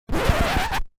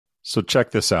So check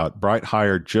this out.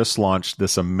 BrightHire just launched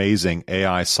this amazing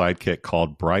AI sidekick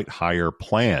called BrightHire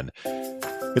Plan.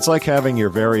 It's like having your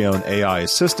very own AI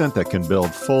assistant that can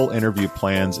build full interview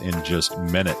plans in just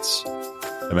minutes.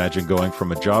 Imagine going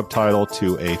from a job title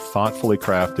to a thoughtfully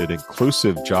crafted,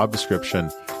 inclusive job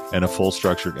description and a full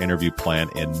structured interview plan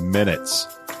in minutes.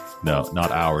 No,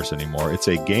 not hours anymore. It's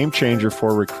a game changer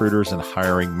for recruiters and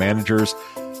hiring managers.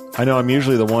 I know I'm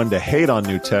usually the one to hate on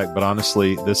new tech, but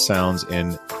honestly, this sounds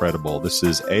incredible. This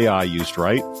is AI used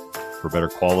right for better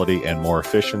quality and more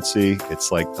efficiency.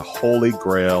 It's like the holy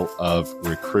grail of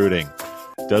recruiting.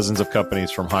 Dozens of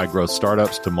companies from high-growth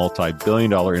startups to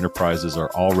multi-billion-dollar enterprises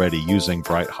are already using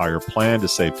BrightHire Plan to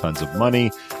save tons of money,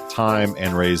 time,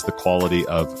 and raise the quality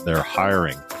of their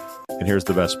hiring. And here's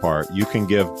the best part. You can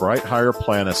give BrightHire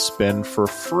Plan a spin for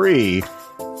free.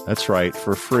 That's right,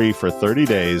 for free for 30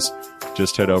 days.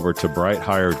 Just head over to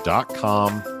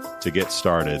brighthire.com to get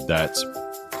started. That's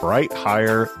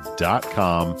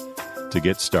brighthire.com to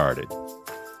get started.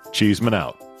 Cheeseman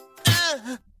out.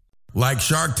 Like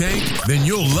Shark Tank? Then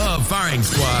you'll love Firing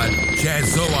Squad. Chad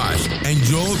Sowash and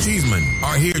Joel Cheeseman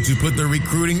are here to put the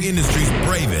recruiting industry's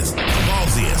bravest,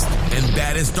 ballsiest, and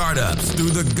baddest startups through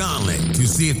the gauntlet to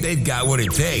see if they've got what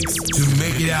it takes to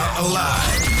make it out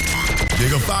alive.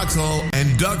 Dig a foxhole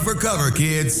and duck for cover,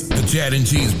 kids. The Chad and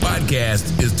Cheese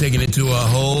podcast is taking it to a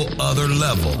whole other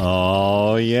level.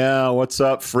 Oh, yeah. What's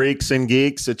up, freaks and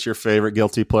geeks? It's your favorite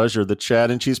guilty pleasure, the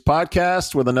Chad and Cheese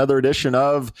podcast, with another edition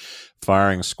of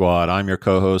Firing Squad. I'm your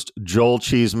co-host, Joel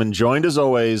Cheeseman, joined as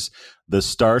always, the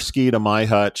Starsky to my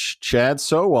Hutch, Chad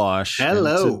Sowash.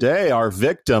 Hello. And today, our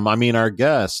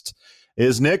guest,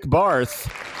 is Nick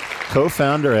Barth,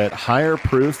 co-founder at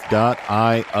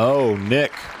HireProof.io.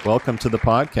 Nick, welcome to the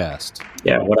podcast.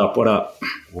 Yeah, what up? What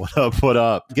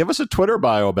up? Give us a Twitter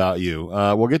bio about you.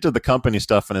 We'll get to the company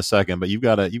stuff in a second, but you've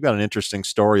got an interesting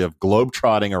story of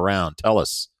globetrotting around. Tell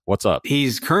us. What's up?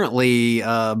 He's currently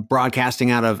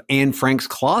broadcasting out of Anne Frank's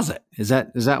closet. Is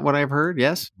that what I've heard?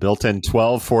 Yes. Built in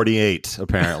 1248,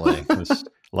 apparently. There's a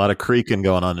lot of creaking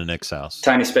going on in Nick's house.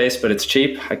 Tiny space, but it's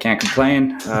cheap. I can't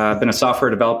complain. I've been a software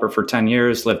developer for 10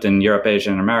 years, lived in Europe, Asia,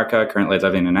 and America, currently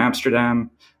living in Amsterdam.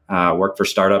 Worked for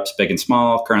startups, big and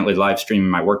small, currently live streaming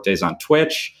my workdays on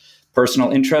Twitch.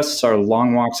 Personal interests are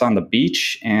long walks on the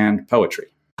beach and poetry.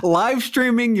 Live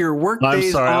streaming your work days.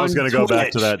 I'm sorry, I was going to go Twitch.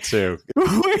 back to that too.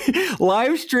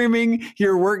 Live streaming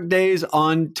your work days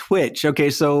on Twitch. Okay,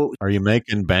 so are you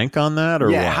making bank on that, or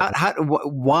yeah?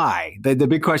 Why? The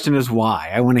big question is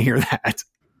why. I want to hear that.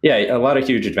 Yeah, a lot of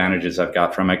huge advantages I've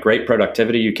got from it. Great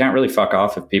productivity. You can't really fuck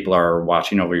off if people are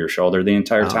watching over your shoulder the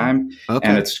entire time. Okay.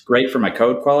 And it's great for my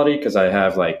code quality because I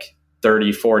have like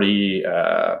 30, 40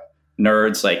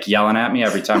 nerds like yelling at me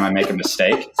every time I make a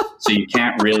mistake. So you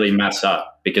can't really mess up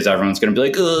because everyone's going to be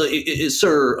like,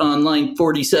 sir, on line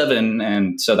 47.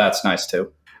 And so that's nice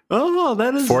too. Oh,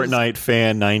 that is Fortnite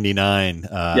fan 99.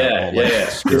 Yeah.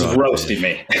 It's roasting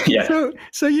me. Yeah.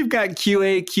 So you've got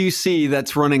QA, QC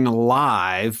that's running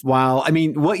live while,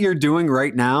 what you're doing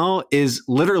right now is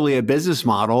literally a business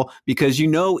model because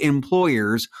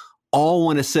employers all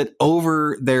want to sit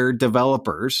over their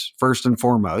developers first and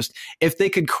foremost. If they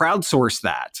could crowdsource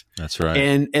that. That's right.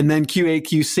 And then QA,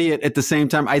 QC it at the same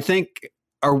time, I think.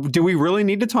 Or do we really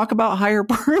need to talk about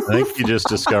HireProof? I think you just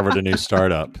discovered a new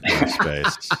startup in this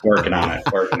space. Working on it.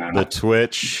 The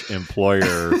Twitch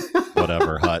employer,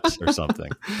 whatever, hut or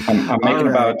something. I'm making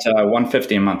about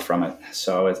 $150 a month from it.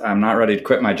 So I'm not ready to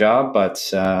quit my job,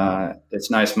 but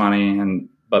it's nice money,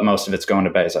 but most of it's going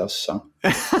to Bezos. So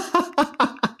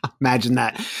imagine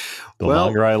that. The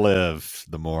longer I live,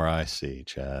 the more I see,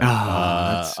 Chad.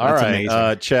 That's all right,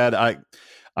 amazing. Chad, I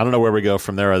don't know where we go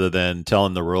from there other than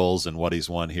telling the rules and what he's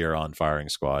won here on Firing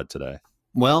Squad today.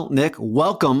 Well, Nick,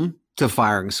 welcome to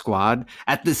Firing Squad.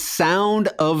 At the sound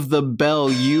of the bell,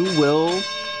 you will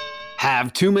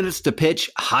have 2 minutes to pitch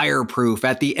HireProof.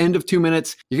 At the end of 2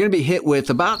 minutes, you're going to be hit with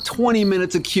about 20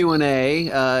 minutes of Q&A.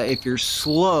 If you're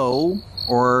slow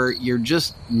or you're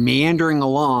just meandering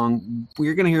along,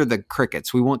 you're going to hear the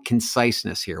crickets. We want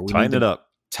conciseness here. Tighten it up.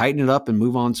 Tighten it up and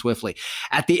move on swiftly.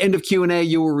 At the end of Q&A,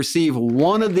 you will receive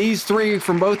one of these three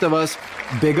from both of us.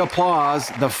 Big applause.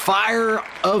 The fire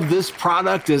of this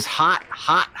product is hot,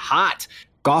 hot, hot.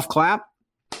 Golf clap.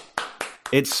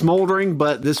 It's smoldering,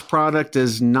 but this product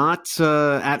is not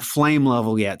at flame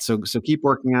level yet. So keep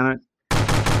working on it.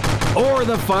 Or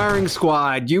the Firing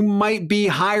Squad. You might be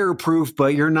HireProof,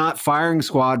 but you're not Firing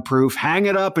Squad proof. Hang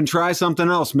it up and try something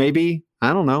else. Maybe,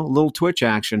 I don't know, a little Twitch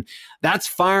action. That's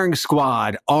Firing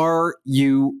Squad. Are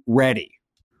you ready?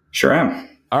 Sure am.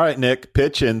 All right, Nick,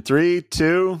 pitch in 3,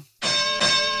 2.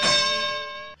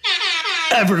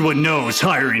 Everyone knows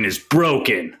hiring is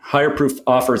broken. HireProof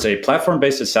offers a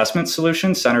platform-based assessment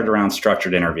solution centered around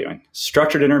structured interviewing.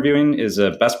 Structured interviewing is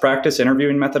a best practice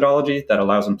interviewing methodology that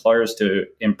allows employers to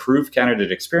improve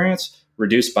candidate experience,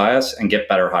 reduce bias, and get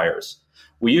better hires.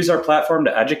 We use our platform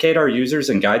to educate our users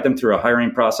and guide them through a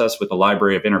hiring process with a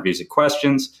library of interviews and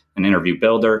questions, an interview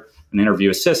builder, an interview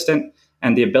assistant,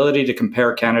 and the ability to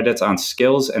compare candidates on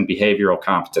skills and behavioral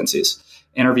competencies.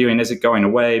 Interviewing isn't going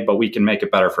away, but we can make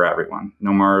it better for everyone.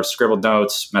 No more scribbled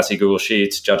notes, messy Google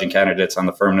Sheets, judging candidates on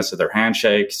the firmness of their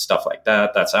handshake, stuff like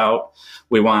that. That's out.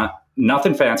 We want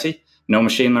nothing fancy, no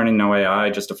machine learning, no AI,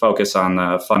 just a focus on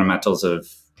the fundamentals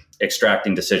of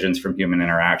extracting decisions from human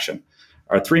interaction.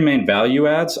 Our three main value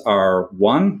adds are: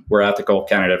 one, we're ethical,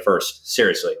 candidate first.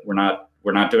 Seriously, we're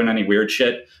not doing any weird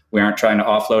shit. We aren't trying to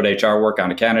offload HR work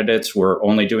onto candidates. We're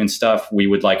only doing stuff we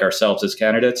would like ourselves as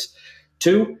candidates.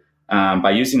 Two,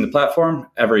 by using the platform,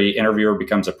 every interviewer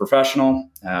becomes a professional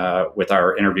with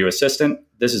our interview assistant.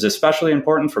 This is especially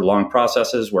important for long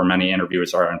processes where many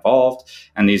interviewers are involved.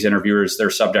 And these interviewers,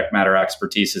 their subject matter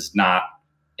expertise is not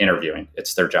interviewing.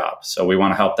 It's their job. So we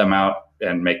want to help them out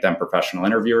and make them professional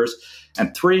interviewers.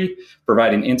 And three,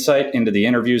 providing insight into the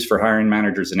interviews for hiring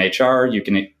managers in HR. You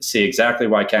can see exactly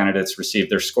why candidates receive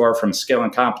their score from a skill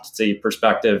and competency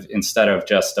perspective instead of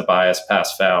just a bias,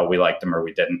 pass, fail, we liked them or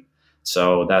we didn't.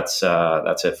 So that's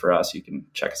it for us. You can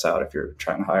check us out if you're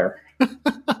trying to hire.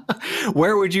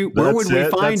 Where would we find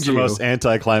you? That's the most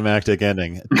anticlimactic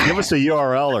ending. Give us a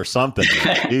URL or something.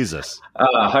 Jesus.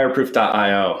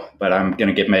 Hireproof.io, but I'm going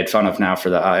to get made fun of now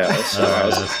for the IO, so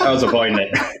I was avoiding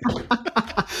it.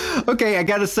 Okay, I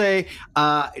got to say,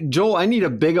 Joel, I need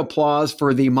a big applause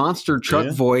for the monster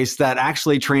truck voice that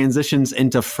actually transitions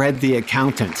into Fred the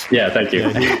accountant. Yeah, thank you.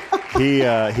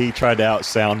 He tried to out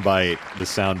soundbite the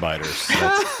soundbiters.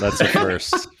 That's a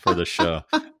first for the show.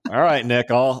 All right,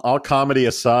 Nick, all comedy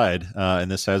aside, and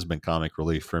this has been comic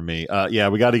relief for me.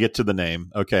 We got to get to the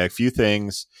name. Okay, a few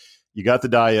things. You got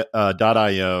the .io,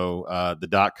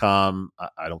 the .com.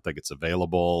 I don't think it's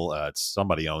available.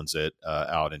 Somebody owns it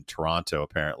out in Toronto,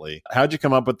 apparently. How'd you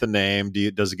come up with the name?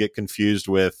 Does it get confused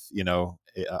with,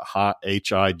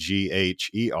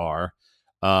 HIGHER?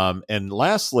 And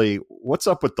lastly, what's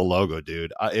up with the logo,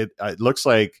 dude? It looks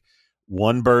like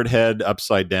one bird head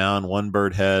upside down, one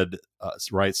bird head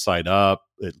right side up,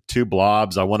 two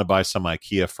blobs. I want to buy some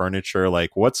IKEA furniture.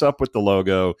 Like, what's up with the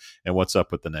logo and what's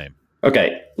up with the name?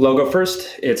 Okay, logo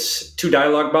first. It's two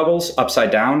dialogue bubbles upside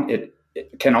down. It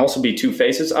can also be two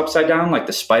faces upside down, like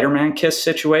the Spider-Man kiss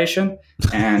situation.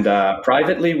 And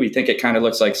privately, we think it kind of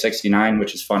looks like 69,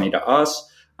 which is funny to us.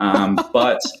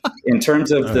 But in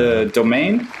terms of the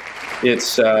domain,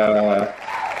 it's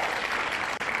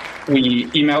we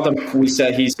emailed him.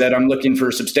 He said, I'm looking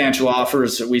for substantial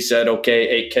offers. We said,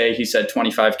 okay, 8K. He said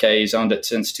 25K. He's owned it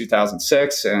since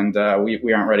 2006. And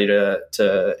we aren't ready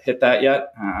to hit that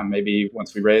yet. Maybe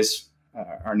once we raise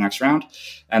our next round.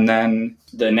 And then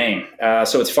the name.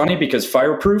 So it's funny because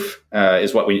Fireproof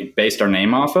is what we based our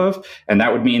name off of. And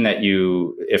that would mean that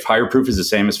if Hireproof is the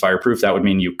same as Fireproof, that would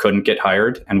mean you couldn't get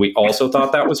hired. And we also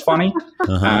thought that was funny.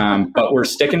 But we're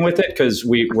sticking with it because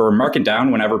we're marking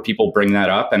down whenever people bring that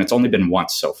up. And it's only been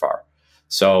once so far.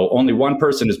 So only one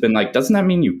person has been like, doesn't that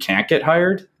mean you can't get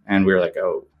hired? And we were like,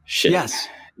 oh, shit. Yes.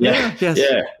 Yeah,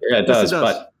 it does.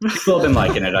 But people have been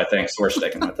liking it, I think, so we're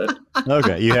sticking with it.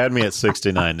 Okay, you had me at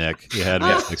 69, Nick. You had me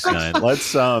at 69.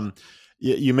 Let's.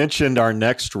 You mentioned our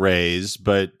next raise,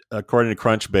 but according to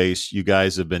Crunchbase, you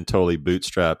guys have been totally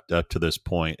bootstrapped up to this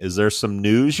point. Is there some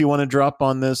news you want to drop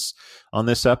on this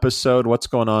episode? What's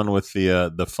going on with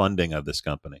the funding of this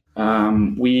company?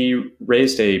 We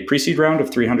raised a pre-seed round of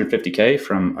 $350K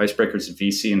from Icebreakers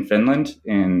VC in Finland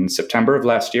in September of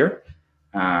last year.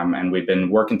 And we've been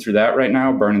working through that right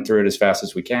now, burning through it as fast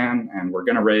as we can. And we're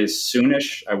going to raise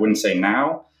soonish. I wouldn't say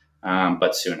now,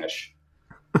 but soonish.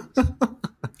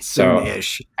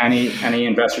 Soonish. So any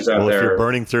investors out there? If you're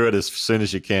burning through it as soon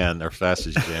as you can or fast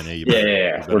as you can,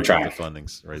 we're trying. The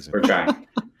funding's raising. We're trying.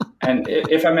 And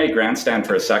if I may grandstand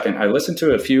for a second, I listened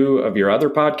to a few of your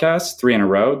other podcasts, 3 in a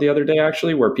row the other day,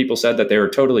 actually, where people said that they were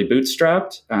totally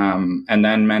bootstrapped and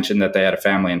then mentioned that they had a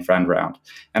family and friend round.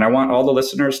 And I want all the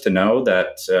listeners to know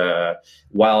that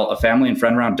while a family and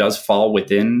friend round does fall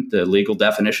within the legal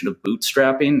definition of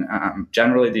bootstrapping,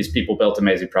 generally these people built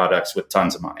amazing products with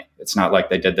tons of money. It's not like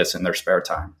they did this in their spare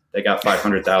time. They got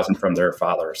 $500,000 from their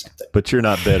father or something. But you're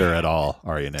not bitter at all,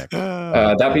 are you, Nick?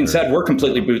 That being said, we're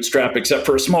completely bootstrapped except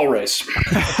for a small race.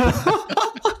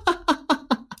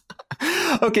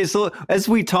 Okay, so as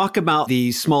we talk about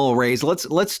the small raise,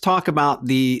 let's talk about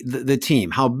the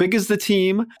team. How big is the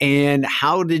team, and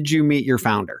how did you meet your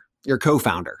founder? Your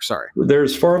co-founder, sorry.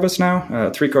 There's 4 of us now,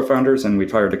 3 co-founders, and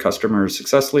we've hired a customer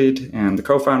success lead. And the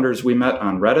co-founders we met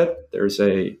on Reddit.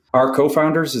 Our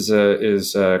co-founders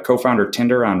is a co-founder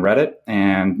Tinder on Reddit,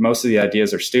 and most of the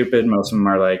ideas are stupid. Most of them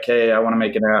are like, "Hey, I want to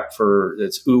make an app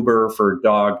it's Uber for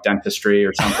dog dentistry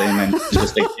or something," and you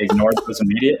just ignore those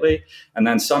immediately. And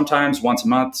then sometimes once a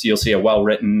month you'll see a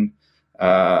well-written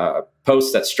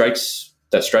post that strikes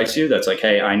you, that's like,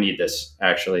 "Hey, I need this,"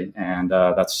 actually. And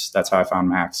that's how I found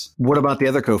Max. What about the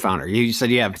other co-founder? You said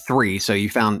you have 3, so you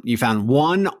found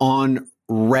one on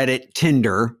Reddit,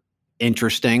 Tinder.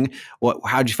 Interesting.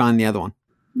 How'd you find the other one?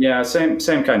 Yeah, same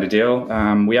kind of deal.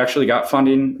 We actually got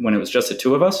funding when it was just the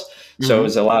 2 of us, so it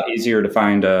was a lot easier to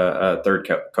find a third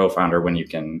co-founder when you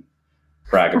can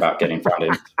brag about getting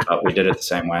funding. But we did it the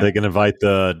same way. They can invite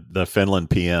the Finland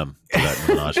PM to that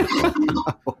menage.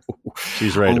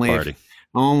 She's ready to party.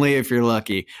 Only if you're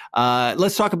lucky.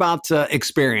 Let's talk about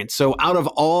experience. So out of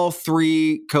all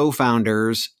 3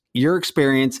 co-founders, your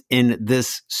experience in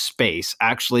this space,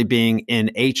 actually being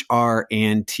in HR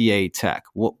and TA tech,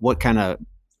 what kind of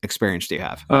experience do you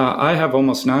have? I have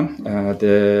almost none.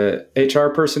 The HR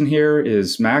person here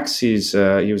is Max. He was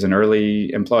an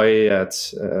early employee at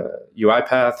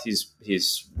UiPath.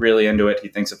 He's really into it. He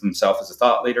thinks of himself as a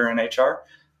thought leader in HR.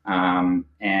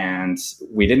 And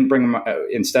we didn't bring him,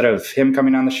 instead of him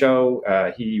coming on the show,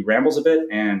 he rambles a bit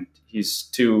and he's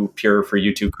too pure for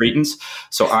you 2 cretins.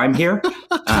 So I'm here.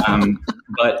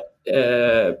 But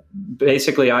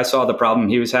basically I saw the problem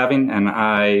he was having, and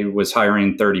I was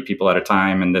hiring 30 people at a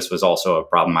time. And this was also a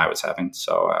problem I was having.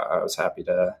 So I was happy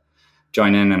to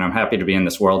join in, and I'm happy to be in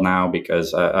this world now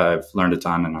because I've learned a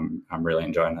ton and I'm really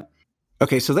enjoying it.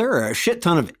 Okay, so there are a shit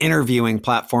ton of interviewing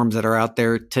platforms that are out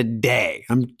there today.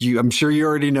 I'm sure you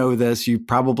already know this. You've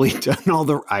probably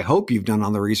done I hope you've done all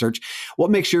the research.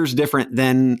 What makes yours different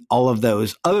than all of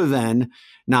those, other than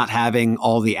not having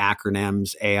all the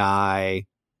acronyms, AI,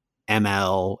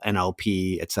 ML,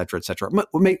 NLP, et cetera, et cetera?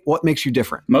 What makes you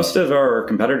different? Most of our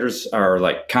competitors are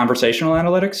like conversational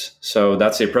analytics. So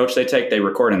that's the approach they take. They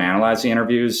record and analyze the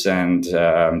interviews, and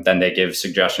then they give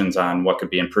suggestions on what could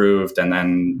be improved, and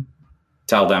then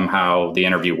tell them how the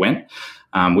interview went.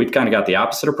 We've kind of got the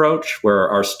opposite approach, where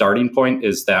our starting point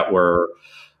is that we're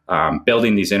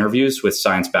building these interviews with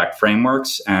science-backed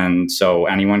frameworks, and so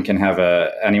anyone can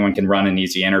run an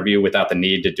easy interview without the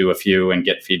need to do a few and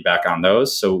get feedback on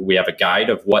those. So we have a guide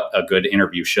of what a good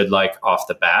interview should like off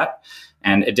the bat.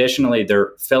 And additionally,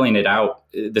 they're filling it out.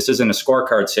 This isn't a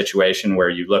scorecard situation where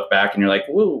you look back and you're like,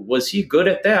 "Whoa, was he good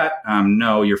at that?"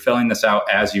 No, you're filling this out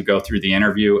as you go through the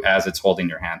interview, as it's holding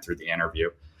your hand through the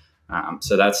interview.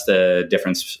 So that's the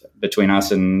difference between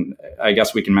us. And I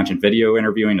guess we can mention video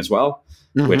interviewing as well,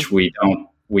 which we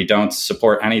don't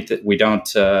support anything. We don't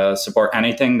support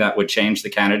anything that would change the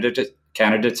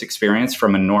candidate's experience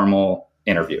from a normal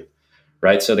interview,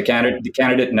 right? So the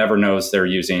candidate never knows they're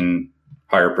using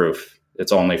HireProof.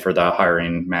 It's only for the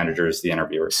hiring managers, the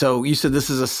interviewers. So you said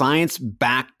this is a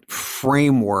science-backed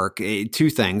framework. 2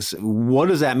 things. What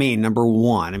does that mean? Number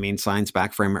 1, I mean,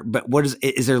 science-backed framework, but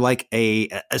is there like a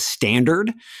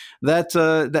standard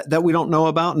that we don't know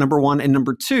about? Number 1. And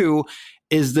number 2,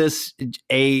 is this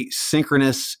a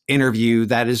synchronous interview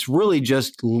that is really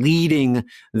just leading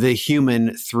the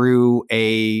human through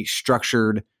a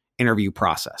structured interview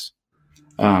process?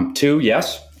 2,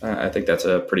 yes. I think that's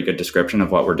a pretty good description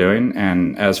of what we're doing.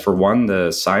 And as for 1,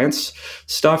 the science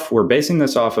stuff, we're basing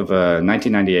this off of a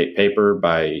 1998 paper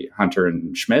by Hunter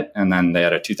and Schmidt. And then they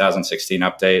had a 2016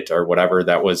 update or whatever.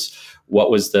 That was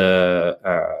what was the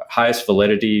highest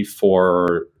validity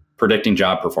for predicting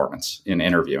job performance in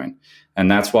interviewing. And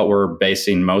that's what we're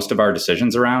basing most of our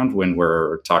decisions around when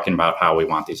we're talking about how we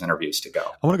want these interviews to go.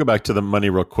 I want to go back to the money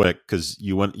real quick, because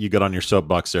you got on your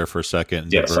soapbox there for a second.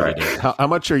 And yeah, sorry. How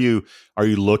much are you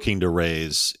looking to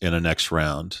raise in a next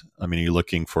round? I mean, are you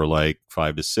looking for like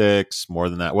 5 to 6, more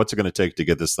than that? What's it going to take to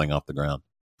get this thing off the ground?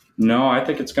 No, I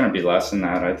think it's going to be less than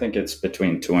that. I think it's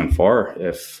between 2 and 4.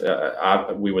 If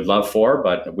we would love 4,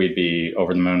 but we'd be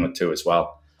over the moon with 2 as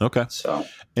well. Okay. So,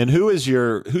 and who's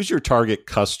your target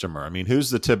customer? I mean, who's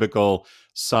the typical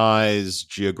size,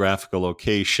 geographical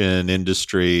location,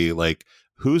 industry? Like,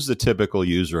 who's the typical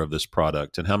user of this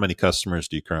product, and how many customers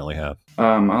do you currently have?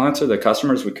 I'll answer the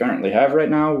customers we currently have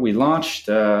right now. We launched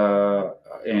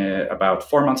about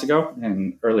 4 months ago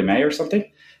in early May or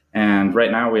something. And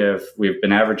right now we've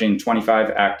been averaging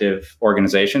 25 active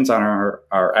organizations on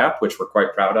our app, which we're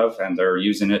quite proud of, and they're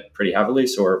using it pretty heavily.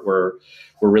 So we're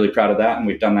really proud of that. And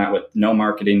we've done that with no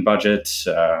marketing budget,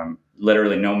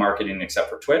 literally no marketing except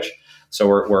for Twitch. So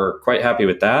we're quite happy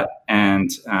with that. And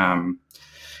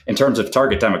in terms of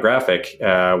target demographic,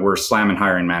 we're slamming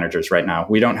hiring managers right now.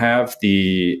 We don't have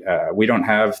the we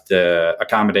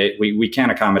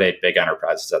can't accommodate big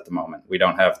enterprises at the moment. We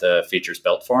don't have the features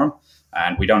built for them,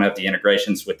 and we don't have the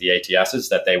integrations with the ATSs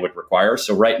that they would require.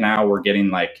 So right now we're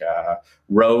getting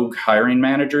rogue hiring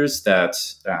managers that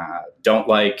don't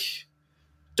like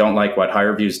what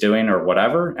HireVue's doing or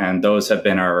whatever. And those have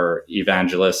been our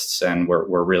evangelists, and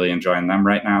we're really enjoying them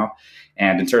right now.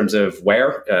 And in terms of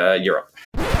where, Europe.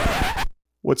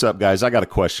 What's up, guys? I got a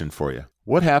question for you.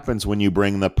 What happens when you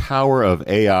bring the power of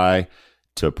AI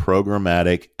to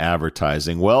programmatic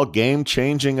advertising? Well,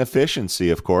 game-changing efficiency,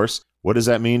 of course. What does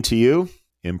that mean to you?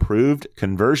 Improved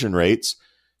conversion rates,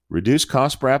 reduced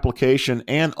cost per application,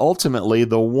 and ultimately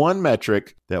the one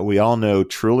metric that we all know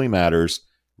truly matters,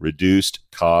 reduced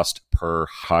cost per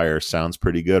hire. Sounds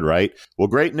pretty good, right? Well,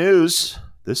 great news.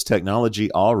 This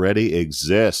technology already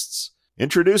exists.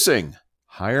 Introducing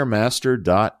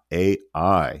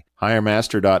HireMaster.ai.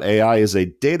 HireMaster.ai is a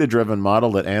data-driven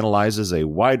model that analyzes a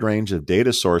wide range of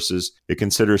data sources. It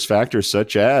considers factors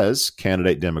such as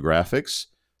candidate demographics,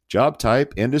 job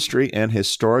type, industry, and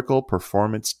historical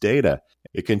performance data.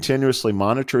 It continuously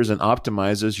monitors and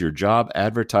optimizes your job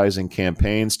advertising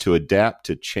campaigns to adapt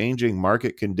to changing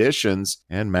market conditions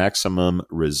and maximum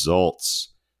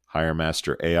results.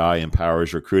 HireMaster AI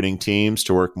empowers recruiting teams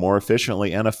to work more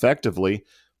efficiently and effectively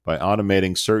by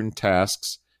automating certain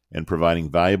tasks and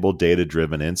providing valuable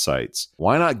data-driven insights.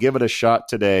 Why not give it a shot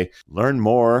today? Learn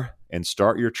more and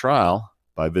start your trial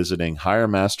by visiting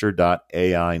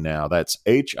HireMaster.ai now. That's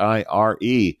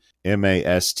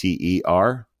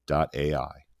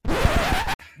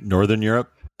HireMaster.ai. Northern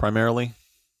Europe, primarily?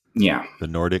 Yeah. The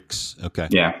Nordics? Okay.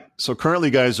 Yeah. So currently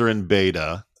you guys are in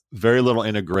beta. Very little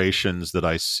integrations that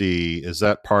I see. Is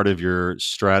that part of your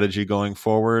strategy going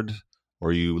forward? Or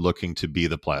are you looking to be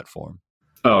the platform?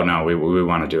 Oh, no, we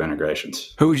want to do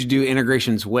integrations. Who would you do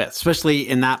integrations with, especially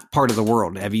in that part of the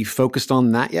world? Have you focused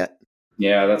on that yet?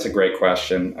 Yeah, that's a great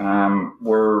question.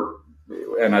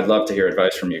 And I'd love to hear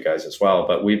advice from you guys as well,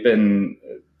 but we've been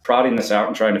prodding this out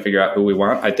and trying to figure out who we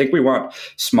want. I think we want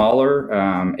smaller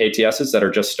ATSs that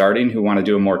are just starting who want to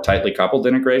do a more tightly coupled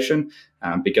integration,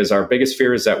 because our biggest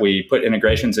fear is that we put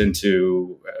integrations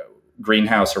into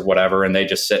Greenhouse or whatever, and they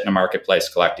just sit in a marketplace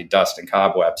collecting dust and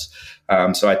cobwebs.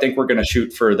 So I think we're going to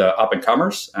shoot for the up and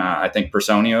comers. I think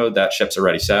Personio, that ship's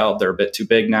already sailed. They're a bit too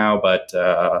big now, but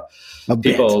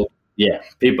people a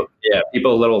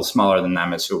little smaller than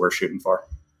them is who we're shooting for.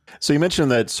 So you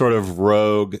mentioned that sort of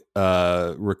rogue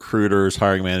recruiters,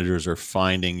 hiring managers are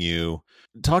finding you.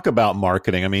 Talk about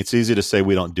marketing. I mean, it's easy to say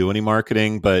we don't do any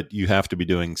marketing, but you have to be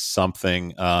doing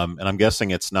something. And I'm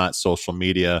guessing it's not social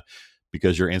media,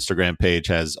 because your Instagram page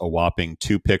has a whopping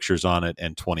 2 pictures on it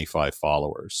and 25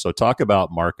 followers. So talk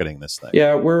about marketing this thing.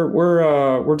 Yeah,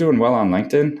 we're doing well on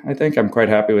LinkedIn. I think I'm quite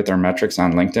happy with our metrics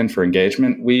on LinkedIn for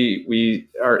engagement.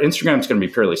 Our Instagram is going to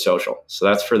be purely social. So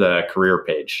that's for the career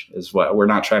page is what we're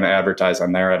not trying to advertise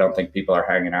on there. I don't think people are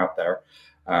hanging out there.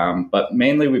 But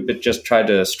mainly we've just tried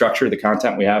to structure the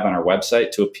content we have on our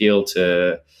website to appeal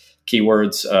to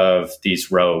keywords of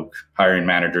these rogue hiring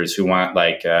managers who want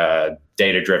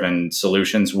data-driven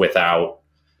solutions without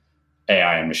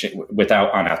AI and machine, without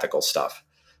unethical stuff.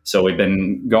 So we've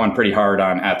been going pretty hard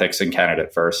on ethics and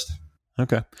candidate first.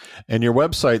 Okay. And your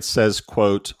website says,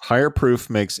 quote, HireProof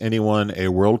makes anyone a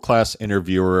world-class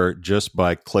interviewer just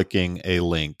by clicking a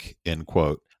link, end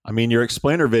quote. I mean, your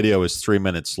explainer video is 3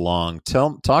 minutes long.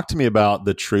 Talk to me about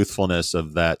the truthfulness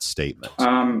of that statement.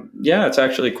 Yeah, it's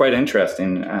actually quite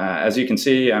interesting. As you can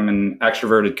see, I'm an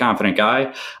extroverted, confident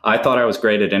guy. I thought I was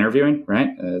great at interviewing, right?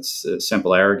 It's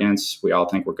simple arrogance. We all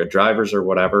think we're good drivers or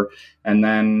whatever. And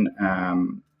then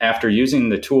after using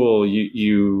the tool,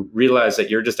 you realize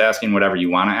that you're just asking whatever you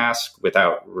want to ask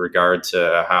without regard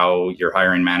to how your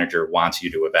hiring manager wants you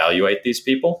to evaluate these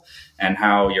people. And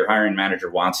how your hiring manager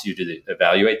wants you to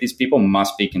evaluate these people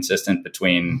must be consistent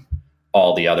between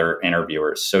all the other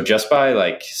interviewers. So just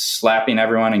by slapping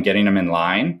everyone and getting them in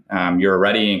line, you're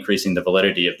already increasing the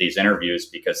validity of these interviews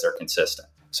because they're consistent.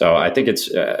 So I think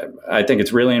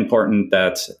it's really important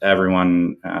that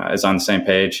everyone is on the same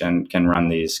page and can run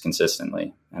these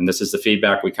consistently. And this is the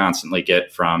feedback we constantly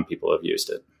get from people who have used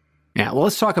it. Yeah, well,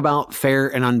 let's talk about fair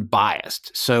and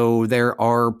unbiased. So there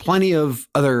are plenty of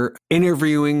other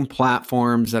interviewing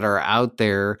platforms that are out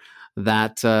there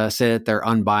that say that they're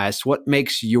unbiased. What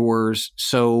makes yours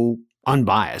so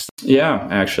unbiased. Yeah,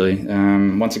 actually.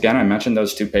 Once again, I mentioned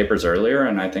those 2 papers earlier,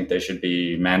 and I think they should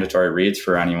be mandatory reads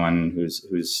for anyone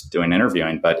who's doing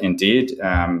interviewing. But indeed,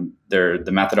 they're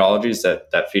the methodologies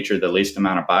that feature the least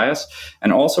amount of bias.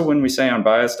 And also, when we say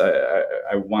unbiased,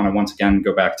 I want to once again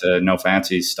go back to no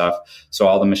fancy stuff. So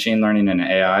all the machine learning and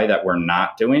AI that we're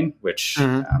not doing, which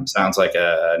sounds like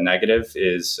a negative,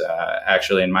 is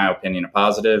actually, in my opinion, a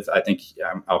positive. I think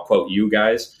I'll quote you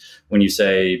guys when you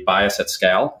say bias at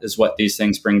scale is what these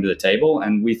things bring to the table.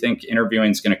 And we think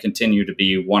interviewing is going to continue to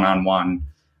be one-on-one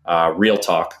real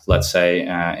talk, let's say,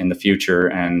 in the future.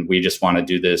 And we just want to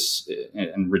do this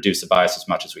and reduce the bias as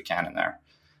much as we can in there.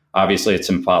 Obviously, it's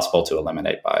impossible to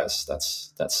eliminate bias.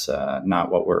 That's not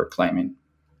what we're claiming.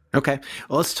 Okay.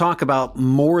 Well, let's talk about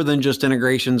more than just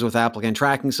integrations with applicant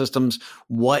tracking systems.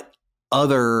 What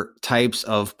other types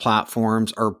of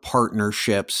platforms or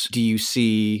partnerships do you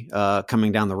see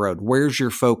coming down the road? Where's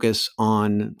your focus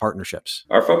on partnerships?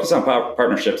 Our focus on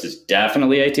partnerships is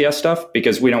definitely ATS stuff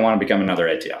because we don't want to become another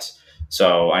ATS.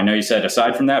 So I know you said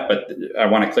aside from that, but I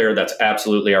want to clear that's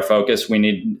absolutely our focus. We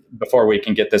need, before we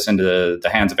can get this into the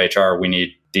hands of HR, we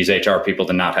need these HR people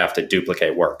to not have to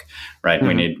duplicate work, right?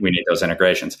 Mm-hmm. We need those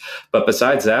integrations. But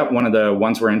besides that, one of the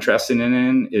ones we're interested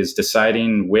in is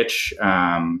deciding which.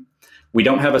 We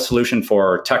don't have a solution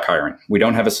for tech hiring. We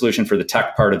don't have a solution for the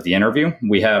tech part of the interview.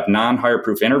 We have non-hire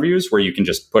proof interviews where you can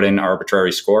just put in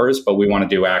arbitrary scores, but we want to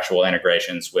do actual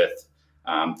integrations with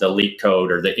the leak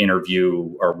code or the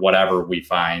interview or whatever we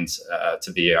find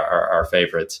to be our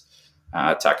favorite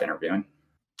tech interviewing.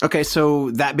 Okay,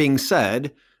 so that being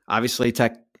said, obviously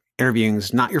tech interviewing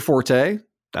is not your forte.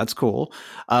 That's cool.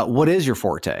 What is your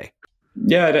forte?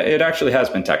 Yeah, it actually has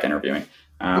been tech interviewing.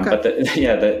 But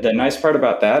the nice part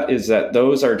about that is that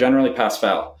those are generally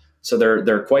pass-fail. So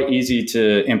they're quite easy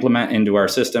to implement into our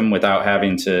system without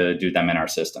having to do them in our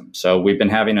system. So we've been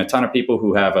having a ton of people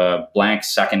who have a blank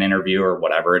second interview or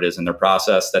whatever it is in their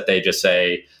process that they just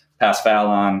say pass-fail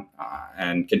on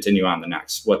and continue on the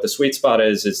next. What the sweet spot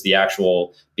is the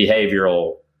actual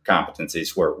behavioral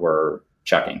competencies we're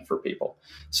checking for people.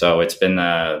 So it's been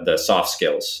the soft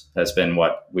skills has been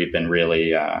what we've been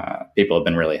really people have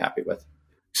been really happy with.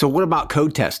 So what about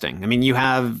code testing? I mean,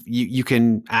 you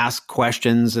can ask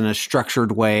questions in a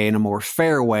structured way, in a more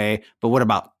fair way, but what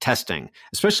about testing,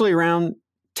 especially around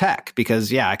tech?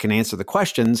 Because I can answer the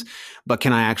questions, but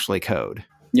can I actually code?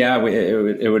 Yeah,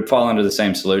 it would fall under the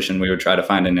same solution. We would try to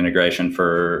find an integration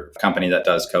for a company that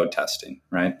does code testing,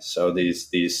 right? So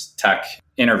these tech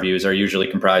interviews are usually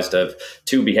comprised of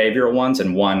 2 behavioral ones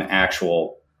and 1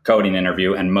 actual coding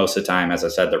interview. And most of the time, as I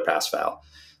said, they're pass-fail.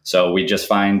 So we just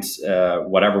find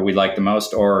whatever we like the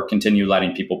most or continue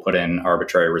letting people put in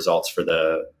arbitrary results for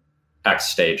the X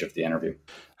stage of the interview.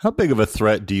 How big of a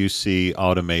threat do you see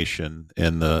automation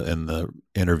in the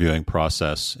interviewing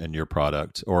process in your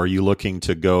product? Or are you looking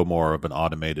to go more of an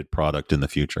automated product in the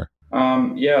future?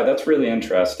 Yeah, that's really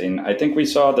interesting. I think we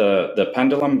saw the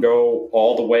pendulum go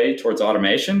all the way towards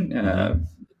automation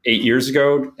 8 years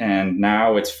ago, and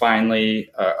now it's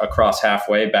finally across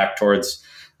halfway back towards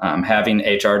having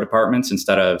HR departments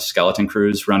instead of skeleton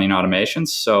crews running automations.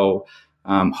 So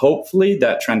hopefully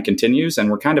that trend continues.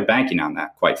 And we're kind of banking on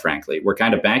that, quite frankly. We're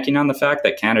kind of banking on the fact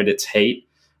that candidates hate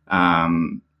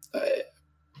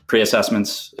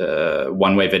pre-assessments,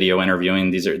 one-way video interviewing.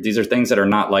 These are things that are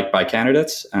not liked by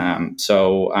candidates.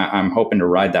 So I'm hoping to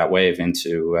ride that wave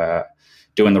into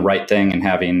doing the right thing and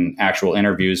having actual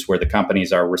interviews where the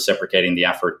companies are reciprocating the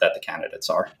effort that the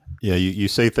candidates are. Yeah, you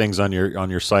say things on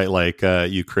your site like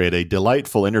you create a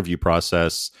delightful interview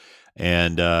process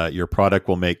and your product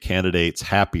will make candidates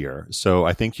happier. So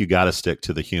I think you got to stick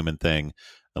to the human thing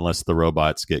unless the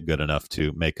robots get good enough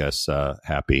to make us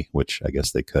happy, which I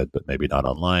guess they could, but maybe not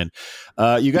online.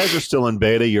 You guys are still in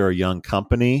beta. You're a young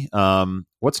company.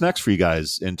 What's next for you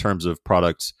guys in terms of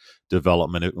product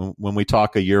development? When we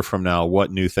talk a year from now, what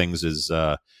new things is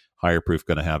HireProof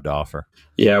going to have to offer?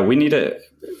 Yeah, we need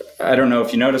I don't know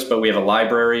if you noticed, but we have a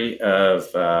library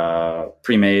of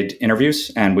pre-made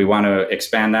interviews, and we want to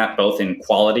expand that both in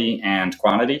quality and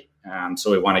quantity.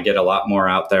 So we want to get a lot more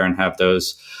out there and have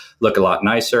those look a lot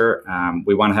nicer.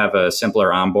 We want to have a simpler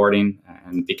onboarding,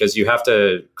 and because you have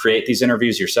to create these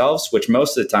interviews yourselves, which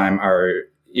most of the time are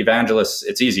evangelists,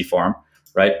 it's easy for them,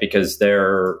 right? Because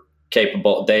they're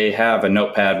capable. They have a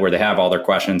notepad where they have all their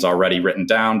questions already written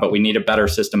down, but we need a better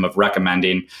system of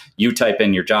recommending. You type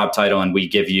in your job title and we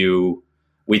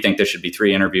think there should be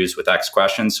 3 interviews with X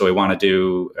questions. So we want to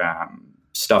do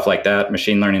stuff like that,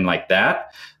 machine learning like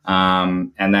that.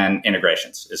 And then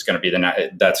integrations is going to be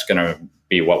that's going to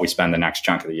be what we spend the next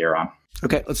chunk of the year on.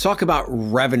 Okay, let's talk about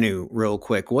revenue real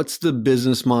quick. What's the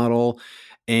business model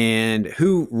And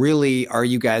who really are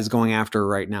you guys going after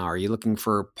right now? Are you looking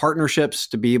for partnerships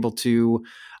to be able to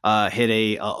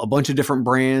hit a bunch of different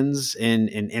brands and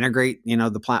integrate,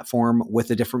 the platform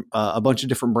with a bunch of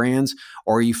different brands,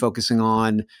 or are you focusing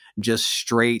on just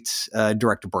straight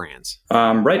direct to brands?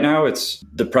 Right now,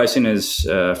 the pricing is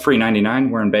free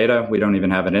 $99. We're in beta. We don't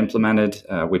even have it implemented.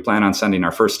 We plan on sending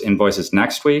our first invoices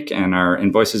next week, and our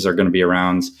invoices are going to be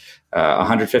around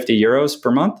 150 euros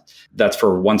per month. That's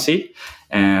for one seat.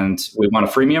 And we want a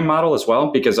freemium model as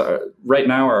well, because right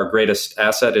now our greatest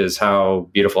asset is how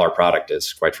beautiful our product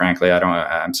is. Quite frankly,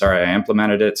 I'm sorry I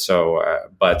implemented it.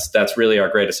 But that's really our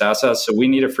greatest asset. So we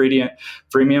need a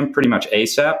freemium pretty much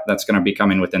ASAP. That's going to be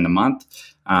coming within the month.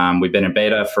 We've been in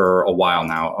beta for a while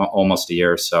now, almost a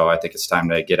year. So I think it's time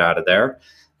to get out of there.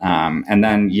 And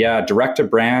then, direct to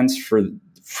brands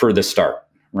for the start.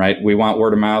 Right. We want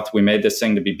word of mouth. We made this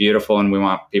thing to be beautiful and we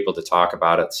want people to talk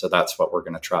about it. So that's what we're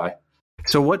going to try.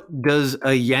 So what does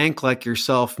a Yank like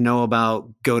yourself know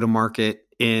about go-to-market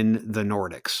in the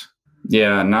Nordics?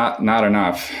 Yeah, not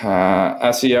enough.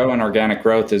 SEO and organic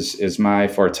growth is my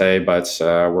forte, but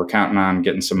we're counting on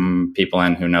getting some people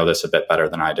in who know this a bit better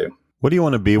than I do. What do you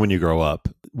want to be when you grow up?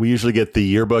 We usually get the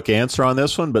yearbook answer on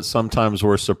this one, but sometimes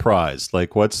we're surprised.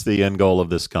 Like, what's the end goal of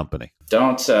this company?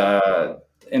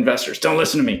 Investors, don't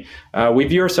listen to me. We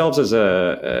view ourselves as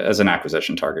an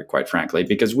acquisition target, quite frankly,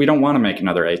 because we don't want to make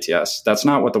another ATS. That's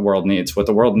not what the world needs. What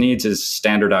the world needs is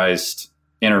standardized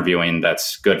interviewing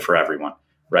that's good for everyone,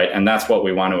 right? And that's what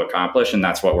we want to accomplish, and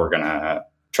that's what we're going to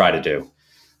try to do.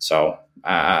 So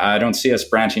I don't see us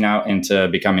branching out into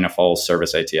becoming a full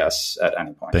service ATS at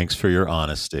any point. Thanks for your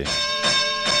honesty.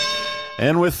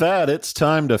 And with that, it's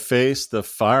time to face the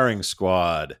firing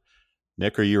squad.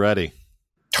 Nick, are you ready?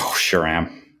 Oh, sure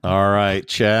am. All right,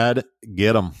 Chad,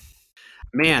 get them.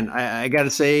 Man, I got to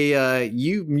say,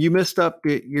 you messed up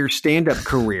your stand-up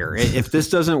career. If this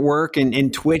doesn't work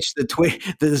and Twitch,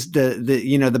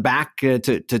 the back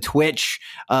to Twitch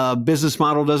business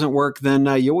model doesn't work, then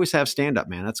you always have stand-up,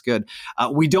 man. That's good.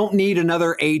 We don't need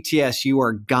another ATS. You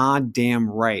are goddamn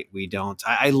right. We don't.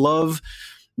 I love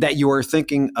that you are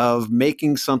thinking of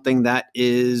making something that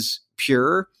is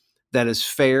pure, that is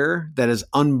fair, that is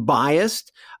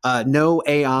unbiased, no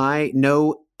AI,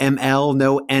 no ML,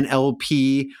 no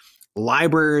NLP,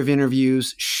 library of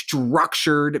interviews,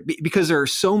 structured, because there are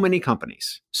so many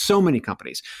companies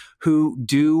who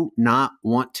do not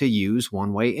want to use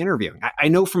one-way interviewing. I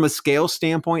know from a scale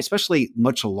standpoint, especially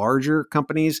much larger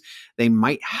companies, they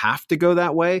might have to go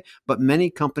that way, but many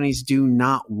companies do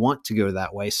not want to go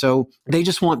that way. So they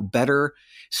just want better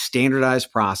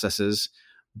standardized processes.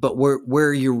 But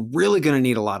where you're really going to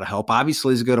need a lot of help,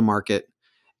 obviously, is go-to-market.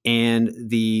 And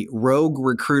the rogue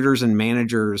recruiters and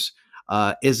managers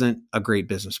isn't a great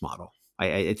business model.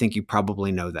 I think you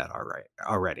probably know that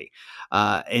already.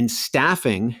 And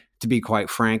staffing, to be quite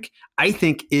frank, I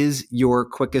think is your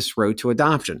quickest road to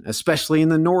adoption, especially in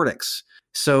the Nordics.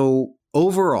 So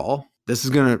overall, this is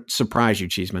going to surprise you,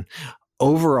 Cheeseman.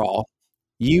 Overall,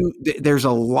 there's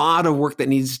a lot of work that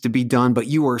needs to be done, but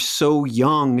you are so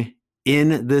young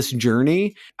in this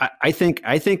journey. I think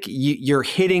you're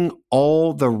hitting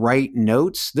all the right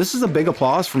notes. This is a big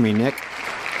applause for me, Nick.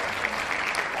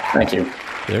 Thank you.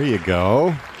 There you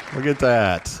go. Look at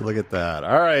that.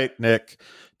 All right, Nick,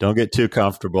 don't get too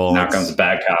comfortable. Now comes the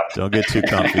bad cop. Don't get too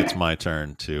comfy. It's my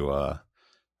turn to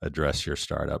address your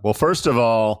startup. Well, first of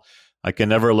all, I can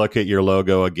never look at your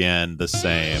logo again the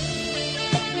same.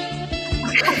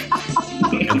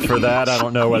 And for that, I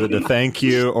don't know whether to thank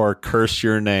you or curse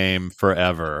your name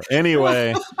forever.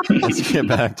 Anyway, let's get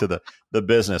back to the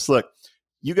business. Look,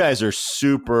 you guys are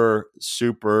super,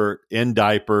 super in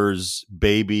diapers,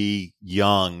 baby,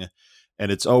 young,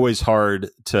 and it's always hard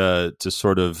to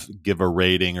sort of give a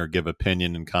rating or give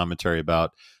opinion and commentary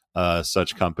about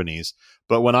such companies.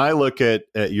 But when I look at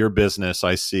your business,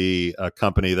 I see a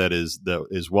company that is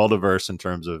well diverse in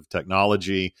terms of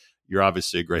technology. You're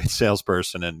obviously a great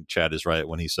salesperson, and Chad is right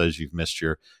when he says you've missed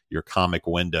your comic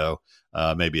window.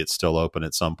 Maybe it's still open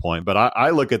at some point. But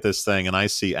I look at this thing and I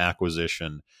see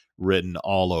acquisition written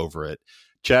all over it.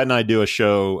 Chad and I do a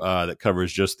show that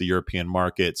covers just the European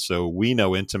market, so we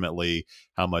know intimately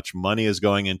how much money is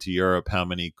going into Europe, how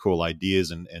many cool ideas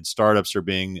and startups are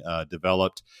being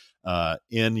developed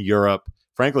in Europe.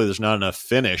 Frankly, there's not enough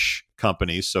Finnish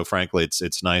companies, so frankly,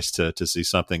 it's nice to see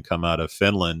something come out of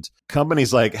Finland.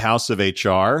 Companies like House of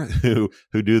HR, who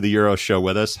do the Euro show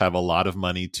with us, have a lot of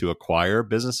money to acquire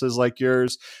businesses like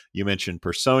yours. You mentioned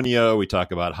Personio. We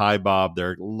talk about HiBob.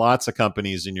 There are lots of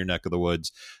companies in your neck of the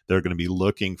woods that are going to be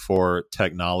looking for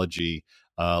technology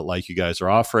like you guys are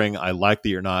offering. I like that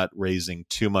you're not raising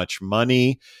too much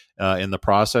money. in the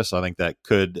process. I think that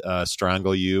could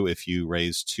strangle you if you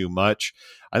raise too much.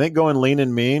 I think going lean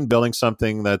and mean, building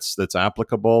something that's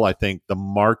applicable. I think the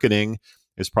marketing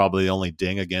is probably the only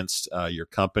ding against your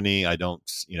company. I don't,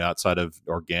 outside of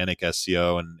organic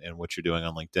SEO and what you're doing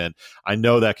on LinkedIn, I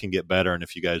know that can get better. And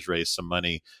if you guys raise some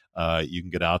money, you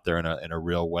can get out there in a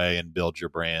real way and build your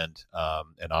brand.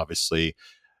 And obviously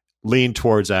lean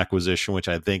towards acquisition, which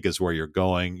I think is where you're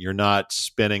going. You're not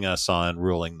spinning us on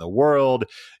ruling the world.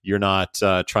 You're not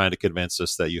trying to convince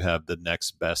us that you have the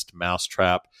next best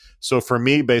mousetrap. So for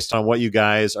me, based on what you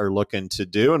guys are looking to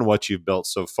do and what you've built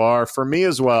so far, for me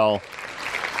as well,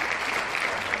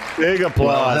 big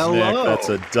applause, Nick. That's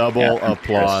a double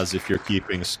applause if you're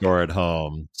keeping score at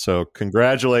home. So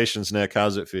congratulations, Nick.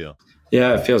 How's it feel?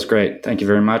 Yeah, it feels great. Thank you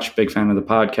very much. Big fan of the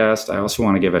podcast. I also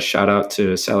want to give a shout out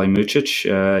to Sally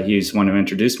Mucic. He's one who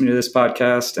introduced me to this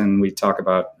podcast, and we talk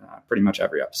about pretty much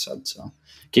every episode. So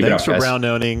keep it up, guys. Thanks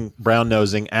for brown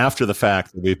nosing after the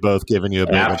fact that we've both given you a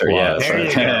big applause.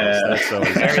 Yeah,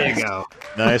 there you go.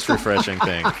 Nice, refreshing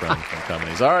thing from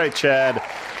companies. All right, Chad.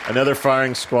 Another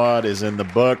Firing Squad is in the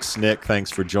books. Nick,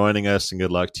 thanks for joining us, and good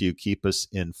luck to you. Keep us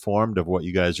informed of what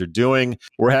you guys are doing.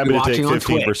 We're happy to take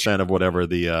 15% of whatever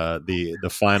the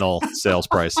final sales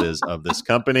price is of this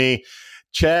company.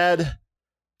 Chad,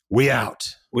 we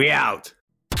out. We out.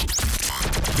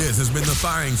 This has been the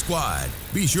Firing Squad.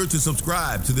 Be sure to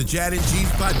subscribe to the Chad and Cheese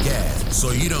podcast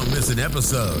so you don't miss an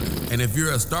episode. And if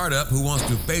you're a startup who wants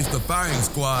to face the Firing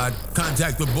Squad,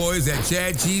 contact the boys at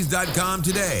chadcheese.com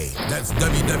today. That's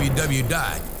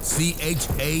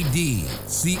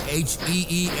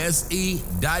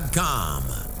www.chadcheese.com.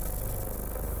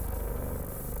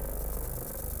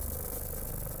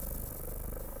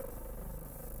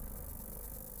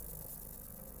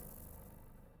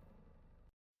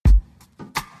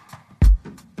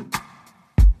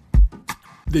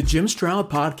 The Jim Stroud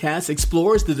Podcast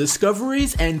explores the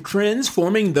discoveries and trends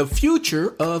forming the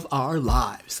future of our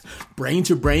lives.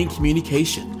 Brain-to-brain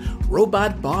communication,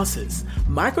 robot bosses,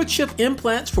 microchip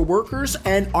implants for workers,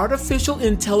 and artificial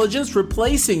intelligence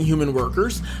replacing human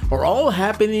workers are all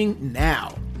happening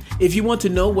now. If you want to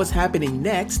know what's happening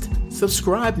next,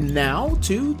 subscribe now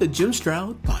to the Jim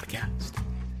Stroud Podcast.